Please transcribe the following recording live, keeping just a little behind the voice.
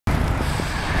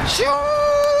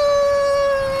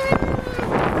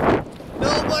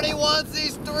Nobody wants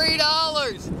these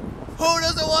 $3. Who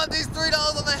doesn't want these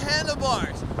 $3 on the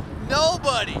handlebars?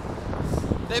 Nobody.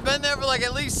 They've been there for like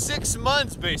at least 6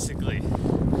 months, basically.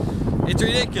 It's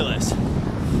ridiculous.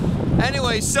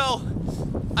 Anyway, so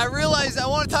I realized I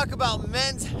want to talk about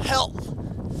men's health,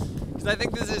 because I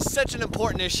think this is such an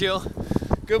important issue.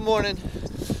 Good morning.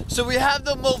 So we have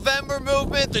the Novemeber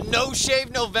movement, the No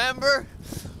Shave November.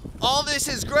 All this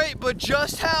is great, but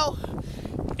just how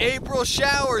April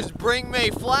showers bring May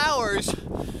flowers,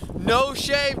 No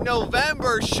Shave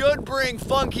November should bring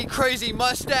funky, crazy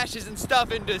mustaches and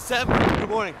stuff in December. Good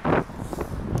morning.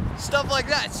 Stuff like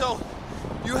that. So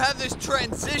you have this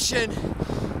transition,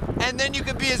 and then you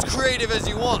can be as creative as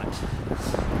you want.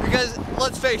 Because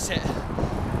let's face it,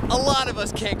 a lot of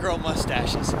us can't grow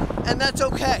mustaches, and that's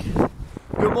okay.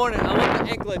 Good morning. I love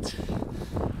the anklets.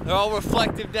 They're all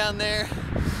reflective down there,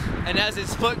 and as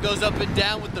his foot goes up and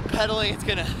down with the pedaling, it's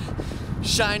gonna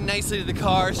shine nicely to the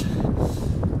cars.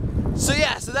 So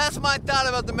yeah, so that's my thought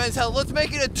about the men's health. Let's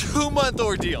make it a 2-month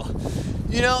ordeal.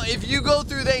 You know, if you go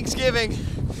through Thanksgiving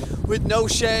with no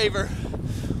shave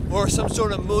or some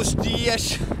sort of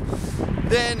mustache,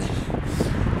 then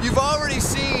you've already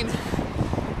seen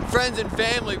friends and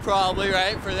family probably,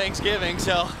 right, for Thanksgiving,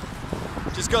 so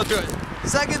just go through it.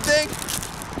 Second thing,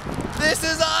 this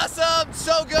is awesome,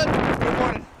 so good. Good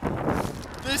morning.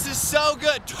 This is so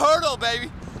good, turtle,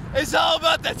 baby. It's all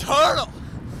about the turtle.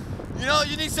 You know,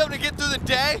 you need something to get through the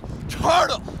day,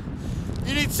 turtle.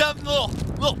 You need something,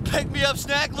 little pick-me-up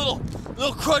snack, little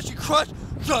crushy crush,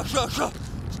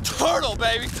 turtle,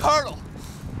 baby, turtle.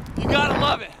 You gotta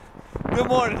love it. Good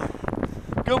morning.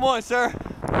 Good morning, sir.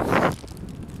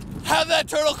 Have that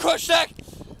turtle crush snack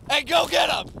and go get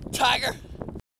him, tiger.